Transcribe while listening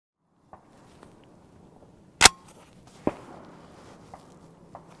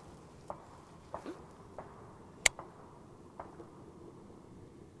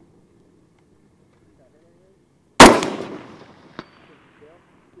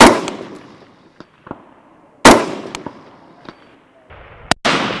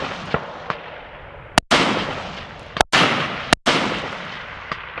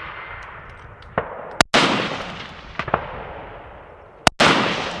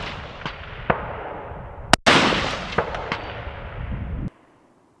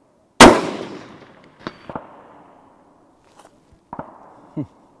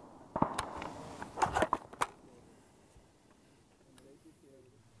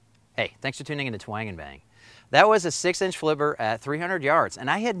Hey, thanks for tuning in to Twang and Bang. That was a 6-inch flipper at 300 yards,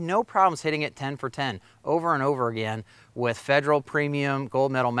 and I had no problems hitting it 10 for 10 over and over again with Federal Premium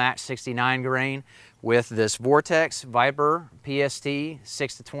Gold Medal Match 69 grain with this Vortex Viper PST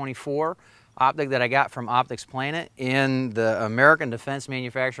 6-24 optic that I got from Optics Planet in the American Defense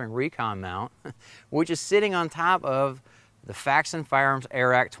Manufacturing Recon mount, which is sitting on top of the Faxon Firearms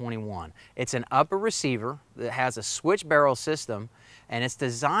ARAK 21. It's an upper receiver that has a switch barrel system, and it's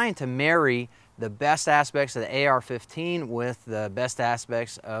designed to marry the best aspects of the AR15 with the best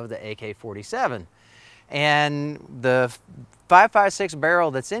aspects of the AK47. And the 5.56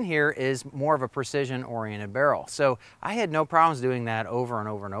 barrel that's in here is more of a precision-oriented barrel. So I had no problems doing that over and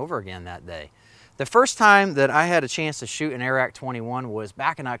over and over again that day. The first time that I had a chance to shoot an ARAK 21 was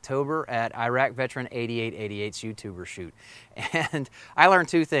back in October at Iraq Veteran 8888's YouTuber shoot. And I learned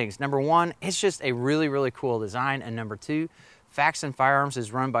two things. Number one, it's just a really, really cool design. And number two, Faxon Firearms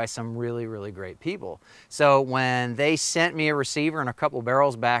is run by some really, really great people. So when they sent me a receiver and a couple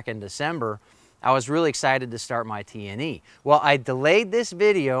barrels back in December, I was really excited to start my T&E. Well, I delayed this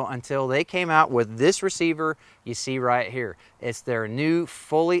video until they came out with this receiver you see right here. It's their new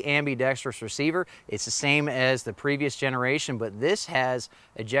fully ambidextrous receiver. It's the same as the previous generation, but this has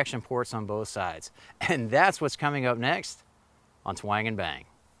ejection ports on both sides. And that's what's coming up next on Twang and Bang.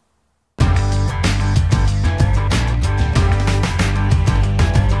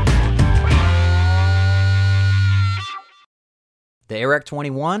 The ARAK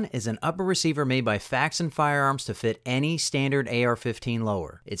 21 is an upper receiver made by Faxon Firearms to fit any standard AR-15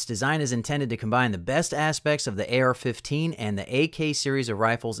 lower. Its design is intended to combine the best aspects of the AR-15 and the AK series of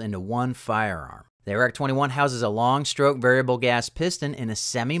rifles into one firearm. The ARAK 21 houses a long stroke variable gas piston in a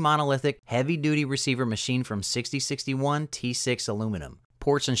semi-monolithic heavy-duty receiver machined from 6061 T6 aluminum.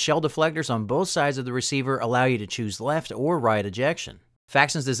 Ports and shell deflectors on both sides of the receiver allow you to choose left or right ejection.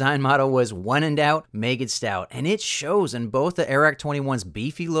 Faxon's design motto was, "When in doubt, make it stout," and it shows in both the ARAK 21's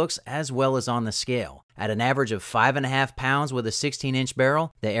beefy looks as well as on the scale. At an average of 5.5 pounds with a 16-inch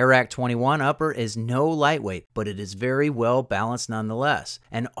barrel, the ARAK 21 upper is no lightweight, but it is very well balanced nonetheless.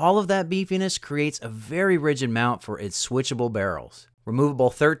 And all of that beefiness creates a very rigid mount for its switchable barrels. Removable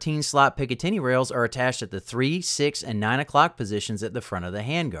 13-slot Picatinny rails are attached at the 3, 6, and 9 o'clock positions at the front of the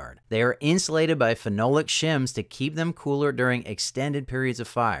handguard. They are insulated by phenolic shims to keep them cooler during extended periods of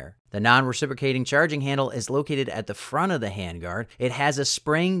fire. The non-reciprocating charging handle is located at the front of the handguard. It has a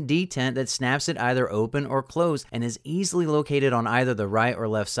spring detent that snaps it either open or closed and is easily located on either the right or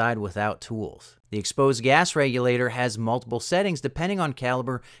left side without tools. The exposed gas regulator has multiple settings depending on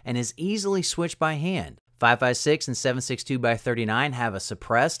caliber and is easily switched by hand. 5.56 and 7.62x39 have a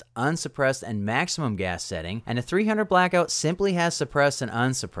suppressed, unsuppressed, and maximum gas setting, and a 300 blackout simply has suppressed and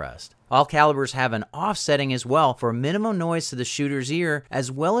unsuppressed. All calibers have an off setting as well for minimum noise to the shooter's ear,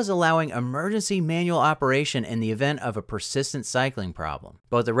 as well as allowing emergency manual operation in the event of a persistent cycling problem.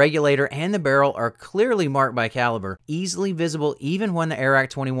 Both the regulator and the barrel are clearly marked by caliber, easily visible even when the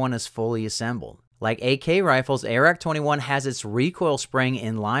ARAK 21 is fully assembled. Like AK rifles, ARAK 21 has its recoil spring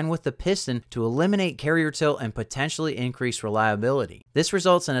in line with the piston to eliminate carrier tilt and potentially increase reliability. This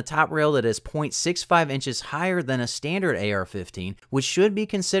results in a top rail that is 0.65 inches higher than a standard AR-15, which should be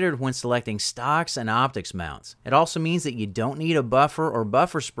considered when selecting stocks and optics mounts. It also means that you don't need a buffer or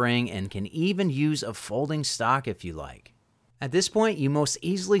buffer spring and can even use a folding stock if you like. At this point, you most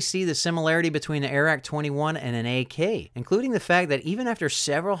easily see the similarity between the ARAK 21 and an AK, including the fact that even after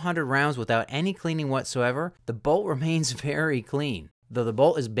several hundred rounds without any cleaning whatsoever, the bolt remains very clean. Though the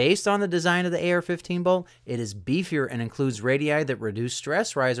bolt is based on the design of the AR-15 bolt, it is beefier and includes radii that reduce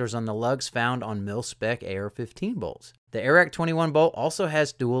stress risers on the lugs found on mil-spec AR-15 bolts. The ARAK 21 bolt also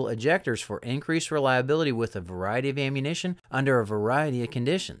has dual ejectors for increased reliability with a variety of ammunition under a variety of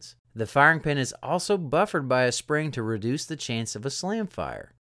conditions. The firing pin is also buffered by a spring to reduce the chance of a slam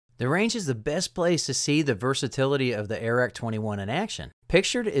fire. The range is the best place to see the versatility of the ARAK 21 in action.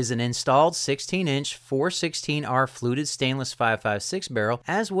 Pictured is an installed 16-inch 416R fluted stainless 5.56 barrel,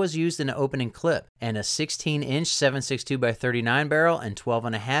 as was used in the opening clip, and a 16-inch 7.62x39 barrel and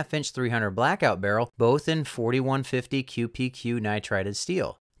 12.5-inch 300 blackout barrel, both in 4150 QPQ nitrided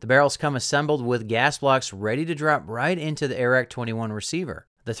steel. The barrels come assembled with gas blocks ready to drop right into the ARAK 21 receiver.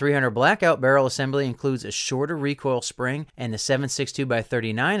 The 300 blackout barrel assembly includes a shorter recoil spring, and the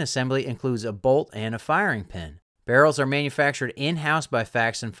 7.62x39 assembly includes a bolt and a firing pin. Barrels are manufactured in-house by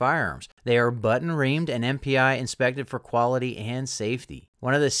Faxon Firearms. They are button-reamed and MPI inspected for quality and safety.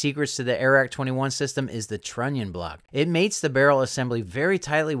 One of the secrets to the ARAK 21 system is the trunnion block. It mates the barrel assembly very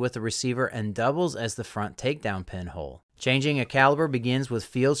tightly with the receiver and doubles as the front takedown pin hole. Changing a caliber begins with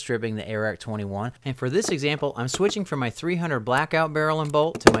field stripping the ARAK21, and for this example, I'm switching from my 300 blackout barrel and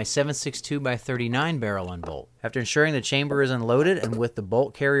bolt to my 7.62x39 barrel and bolt. After ensuring the chamber is unloaded and with the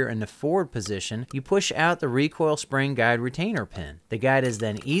bolt carrier in the forward position, you push out the recoil spring guide retainer pin. The guide is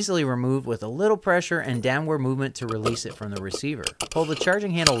then easily removed with a little pressure and downward movement to release it from the receiver. Pull the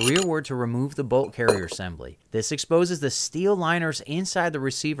charging handle rearward to remove the bolt carrier assembly. This exposes the steel liners inside the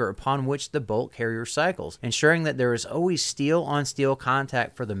receiver upon which the bolt carrier cycles, ensuring that there is always steel on steel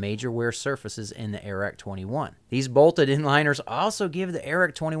contact for the major wear surfaces in the ARAK21. These bolted in liners also give the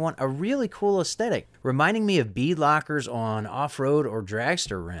ARAK21 a really cool aesthetic, reminding me of bead lockers on off-road or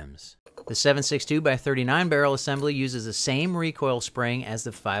dragster rims. The 7.62x39 barrel assembly uses the same recoil spring as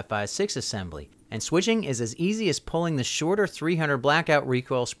the 5.56 assembly, and switching is as easy as pulling the shorter 300 blackout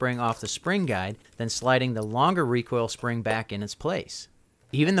recoil spring off the spring guide, then sliding the longer recoil spring back in its place.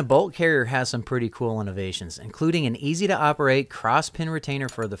 Even the bolt carrier has some pretty cool innovations, including an easy-to-operate cross-pin retainer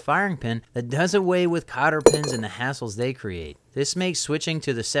for the firing pin that does away with cotter pins and the hassles they create. This makes switching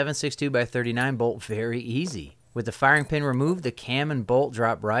to the 7.62x39 bolt very easy. With the firing pin removed, the cam and bolt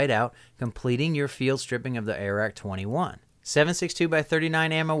drop right out, completing your field stripping of the ARAK21.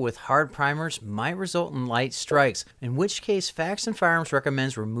 7.62x39 ammo with hard primers might result in light strikes, in which case Faxon Firearms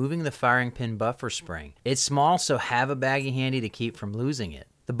recommends removing the firing pin buffer spring. It's small, so have a baggie handy to keep from losing it.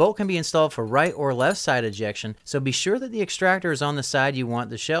 The bolt can be installed for right or left side ejection, so be sure that the extractor is on the side you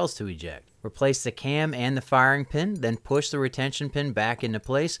want the shells to eject. Replace the cam and the firing pin, then push the retention pin back into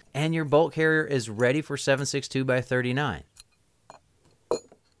place, and your bolt carrier is ready for 7.62x39.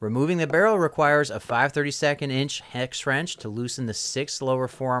 Removing the barrel requires a 5/32 inch hex wrench to loosen the 6 lower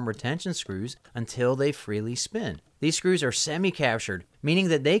forearm retention screws until they freely spin. These screws are semi-captured, meaning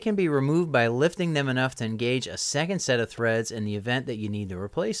that they can be removed by lifting them enough to engage a second set of threads in the event that you need to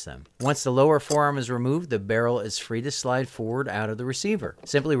replace them. Once the lower forearm is removed, the barrel is free to slide forward out of the receiver.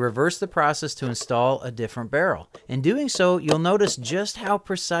 Simply reverse the process to install a different barrel. In doing so, you'll notice just how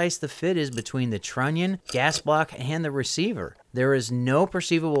precise the fit is between the trunnion, gas block, and the receiver. There is no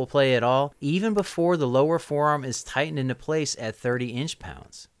perceivable play at all, even before the lower forearm is tightened into place at 30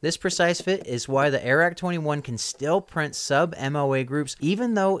 inch-pounds. This precise fit is why the ARAK21 can still print sub-MOA groups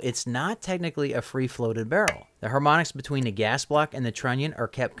even though it's not technically a free-floated barrel. The harmonics between the gas block and the trunnion are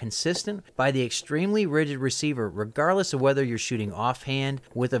kept consistent by the extremely rigid receiver regardless of whether you're shooting offhand,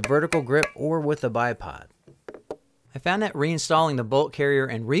 with a vertical grip, or with a bipod. I found that reinstalling the bolt carrier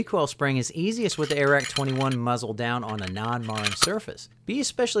and recoil spring is easiest with the ARAK21 muzzle down on a non-marring surface. Be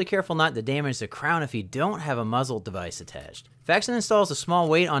especially careful not to damage the crown if you don't have a muzzle device attached. Faxon installs a small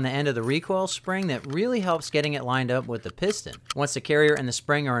weight on the end of the recoil spring that really helps getting it lined up with the piston. Once the carrier and the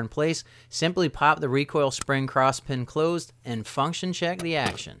spring are in place, simply pop the recoil spring cross pin closed and function check the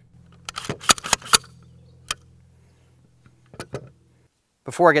action.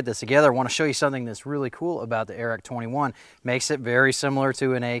 Before I get this together, I want to show you something that's really cool about the ARAK21. Makes it very similar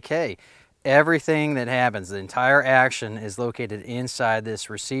to an AK. Everything that happens, the entire action, is located inside this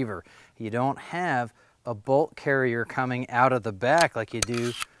receiver. You don't have a bolt carrier coming out of the back like you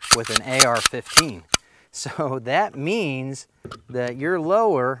do with an AR15. So that means that your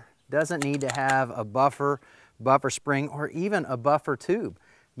lower doesn't need to have a buffer spring, or even a buffer tube.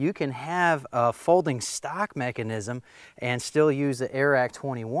 You can have a folding stock mechanism and still use the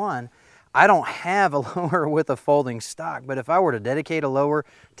ARAK21. I don't have a lower with a folding stock, but if I were to dedicate a lower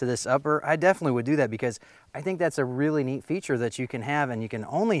to this upper, I definitely would do that, because I think that's a really neat feature that you can have, and you can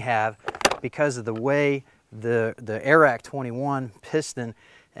only have because of the way the ARAK21 piston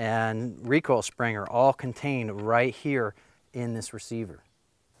and recoil spring are all contained right here in this receiver.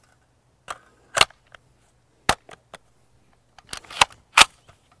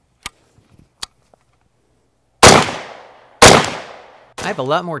 I have a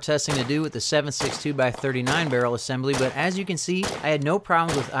lot more testing to do with the 7.62x39 barrel assembly, but as you can see, I had no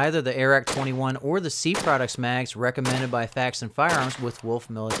problems with either the ARAK21 or the C Products mags recommended by Faxon Firearms with Wolf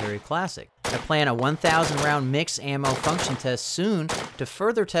Military Classic. I plan a 1,000 round mix ammo function test soon to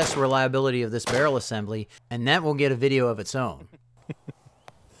further test the reliability of this barrel assembly, and that will get a video of its own.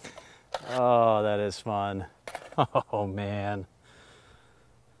 Oh, that is fun. Oh man.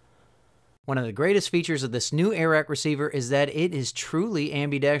 One of the greatest features of this new ARAK receiver is that it is truly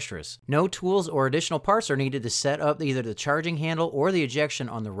ambidextrous. No tools or additional parts are needed to set up either the charging handle or the ejection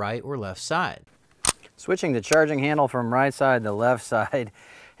on the right or left side. Switching the charging handle from right side to left side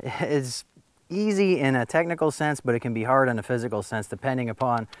is easy in a technical sense, but it can be hard in a physical sense depending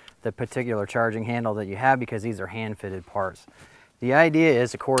upon the particular charging handle that you have, because these are hand-fitted parts. The idea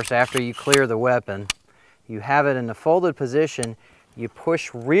is, of course, after you clear the weapon, you have it in the folded position, you push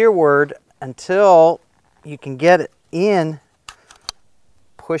rearward until you can get it in,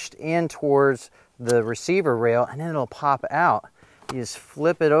 pushed in towards the receiver rail, and then it'll pop out. You just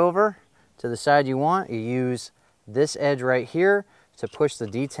flip it over to the side you want. You use this edge right here to push the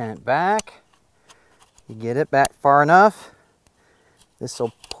detent back. You get it back far enough. This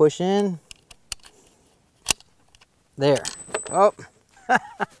will push in. There. Oh.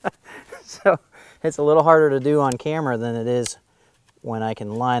 So it's a little harder to do on camera than it is when I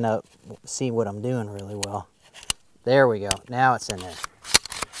can line up, see what I'm doing really well. There we go. Now it's in there.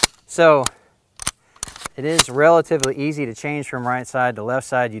 So it is relatively easy to change from right side to left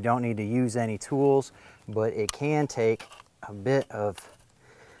side. You don't need to use any tools, but it can take a bit of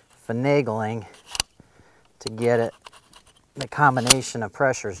finagling to get it, the combination of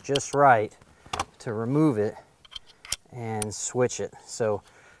pressures just right to remove it and switch it. So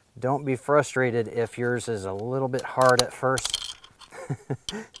don't be frustrated if yours is a little bit hard at first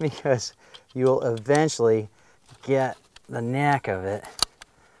because you'll eventually get the knack of it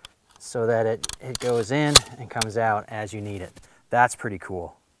so that it goes in and comes out as you need it. That's pretty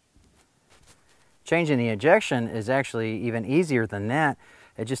cool. Changing the ejection is actually even easier than that.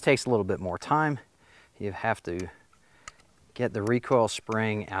 It just takes a little bit more time. You have to get the recoil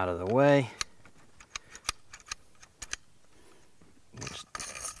spring out of the way.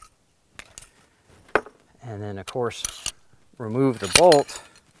 And then of course, remove the bolt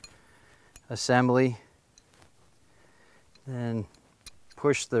assembly. Then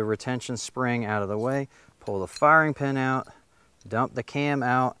push the retention spring out of the way, pull the firing pin out, dump the cam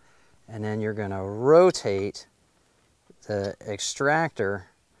out, and then you're going to rotate the extractor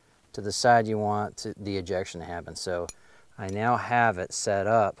to the side you want the ejection to happen. So I now have it set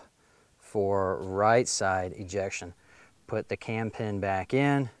up for right side ejection. Put the cam pin back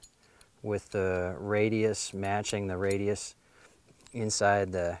in with the radius matching the radius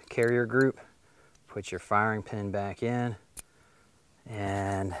inside the carrier group. Put your firing pin back in,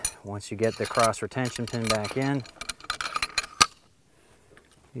 and once you get the cross retention pin back in,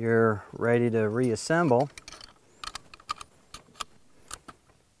 you're ready to reassemble.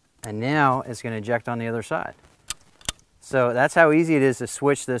 And now it's going to eject on the other side. So that's how easy it is to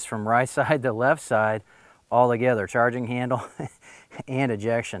switch this from right side to left side all together. Charging handle and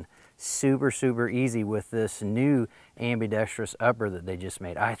ejection. Super, super easy with this new ambidextrous upper that they just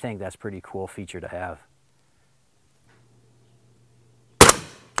made. I think that's a pretty cool feature to have.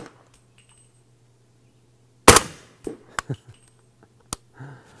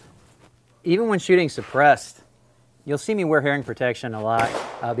 Even when shooting suppressed, you'll see me wear hearing protection a lot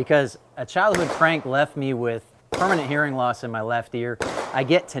because a childhood prank left me with permanent hearing loss in my left ear. I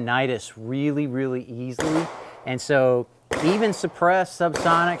get tinnitus really, really easily. And so even suppressed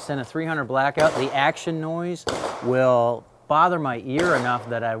subsonics and a 300 blackout, the action noise will bother my ear enough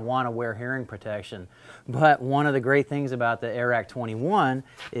that I want to wear hearing protection. But one of the great things about the ARAK 21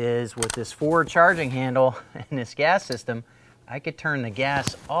 is with this forward charging handle and this gas system, I could turn the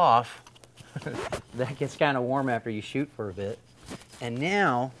gas off. That gets kind of warm after you shoot for a bit. And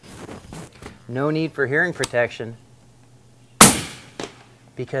now, no need for hearing protection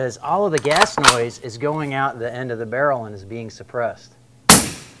because all of the gas noise is going out the end of the barrel and is being suppressed.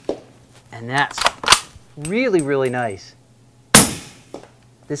 And that's really, really nice.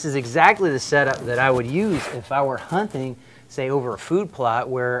 This is exactly the setup that I would use if I were hunting, say, over a food plot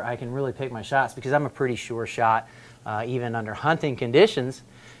where I can really pick my shots, because I'm a pretty sure shot even under hunting conditions.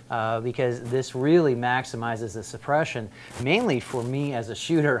 Because this really maximizes the suppression. Mainly for me as a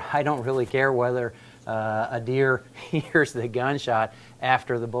shooter, I don't really care whether a deer hears the gunshot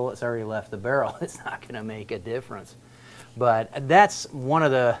after the bullet's already left the barrel. It's not going to make a difference. But that's one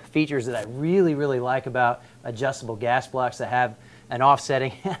of the features that I really, really like about adjustable gas blocks that have an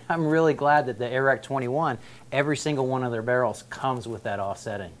offsetting. I'm really glad that the ARAK 21, every single one of their barrels comes with that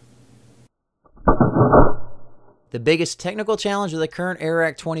offsetting. The biggest technical challenge of the current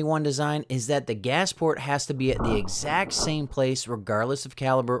ARAK 21 design is that the gas port has to be at the exact same place regardless of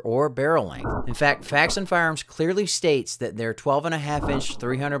caliber or barrel length. In fact, Faxon Firearms clearly states that their 12.5-inch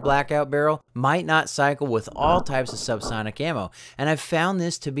 300 blackout barrel might not cycle with all types of subsonic ammo, and I've found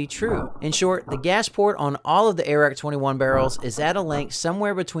this to be true. In short, the gas port on all of the ARAK 21 barrels is at a length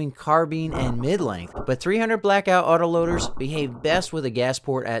somewhere between carbine and mid-length, but 300 blackout autoloaders behave best with a gas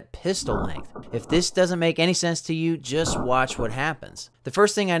port at pistol length. If this doesn't make any sense to you, just watch what happens. The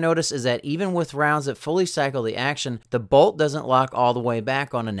first thing I notice is that even with rounds that fully cycle the action, the bolt doesn't lock all the way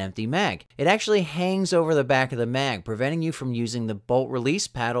back on an empty mag. It actually hangs over the back of the mag, preventing you from using the bolt release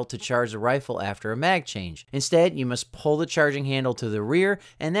paddle to charge the rifle after a mag change. Instead, you must pull the charging handle to the rear,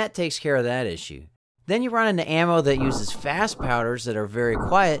 and that takes care of that issue. Then you run into ammo that uses fast powders that are very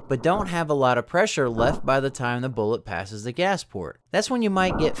quiet but don't have a lot of pressure left by the time the bullet passes the gas port. That's when you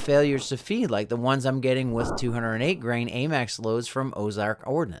might get failures to feed like the ones I'm getting with 208 grain AMAX loads from Ozark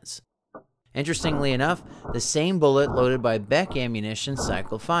Ordnance. Interestingly enough, the same bullet loaded by Beck ammunition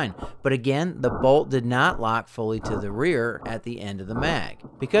cycled fine, but again, the bolt did not lock fully to the rear at the end of the mag.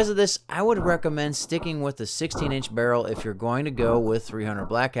 Because of this, I would recommend sticking with the 16-inch barrel if you're going to go with 300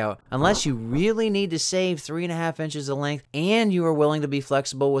 blackout, unless you really need to save 3.5 inches of length and you are willing to be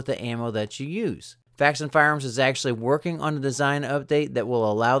flexible with the ammo that you use. Faxon Firearms is actually working on a design update that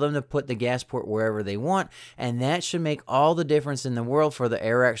will allow them to put the gas port wherever they want, and that should make all the difference in the world for the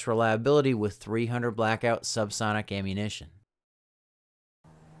ARAK's reliability with 300 blackout subsonic ammunition.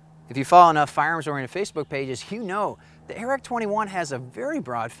 If you follow enough firearms-oriented Facebook pages, you know the ARAK-21 has a very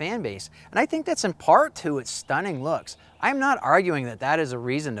broad fan base, and I think that's in part to its stunning looks. I'm not arguing that that is a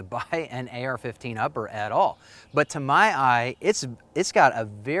reason to buy an AR-15 upper at all, but to my eye, it's got a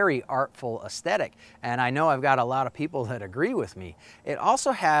very artful aesthetic, and I know I've got a lot of people that agree with me. It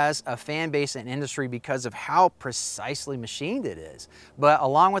also has a fan base and industry because of how precisely machined it is, but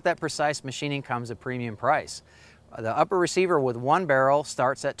along with that precise machining comes a premium price. The upper receiver with one barrel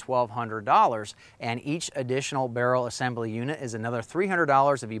starts at $1,200, and each additional barrel assembly unit is another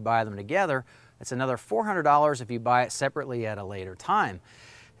 $300 if you buy them together. It's another $400 if you buy it separately at a later time.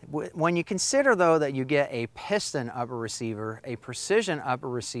 When you consider, though, that you get a piston upper receiver, a precision upper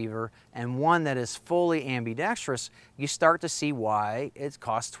receiver, and one that is fully ambidextrous, you start to see why it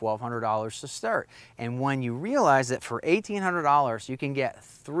costs $1,200 to start. And when you realize that for $1,800 you can get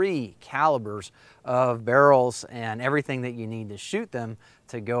 3 calibers of barrels and everything that you need to shoot them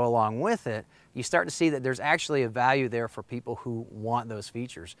to go along with it, you start to see that there's actually a value there for people who want those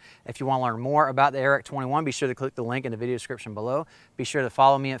features. If you want to learn more about the ARAK-21, be sure to click the link in the video description below. Be sure to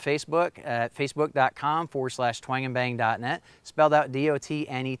follow me at Facebook at facebook.com/TWANGnBANG.net, spelled out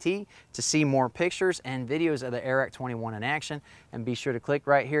D-O-T-N-E-T, to see more pictures and videos of the ARAK-21 in action. And be sure to click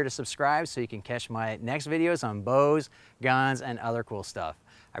right here to subscribe so you can catch my next videos on bows, guns, and other cool stuff.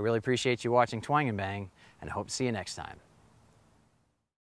 I really appreciate you watching Twang and Bang, and I hope to see you next time.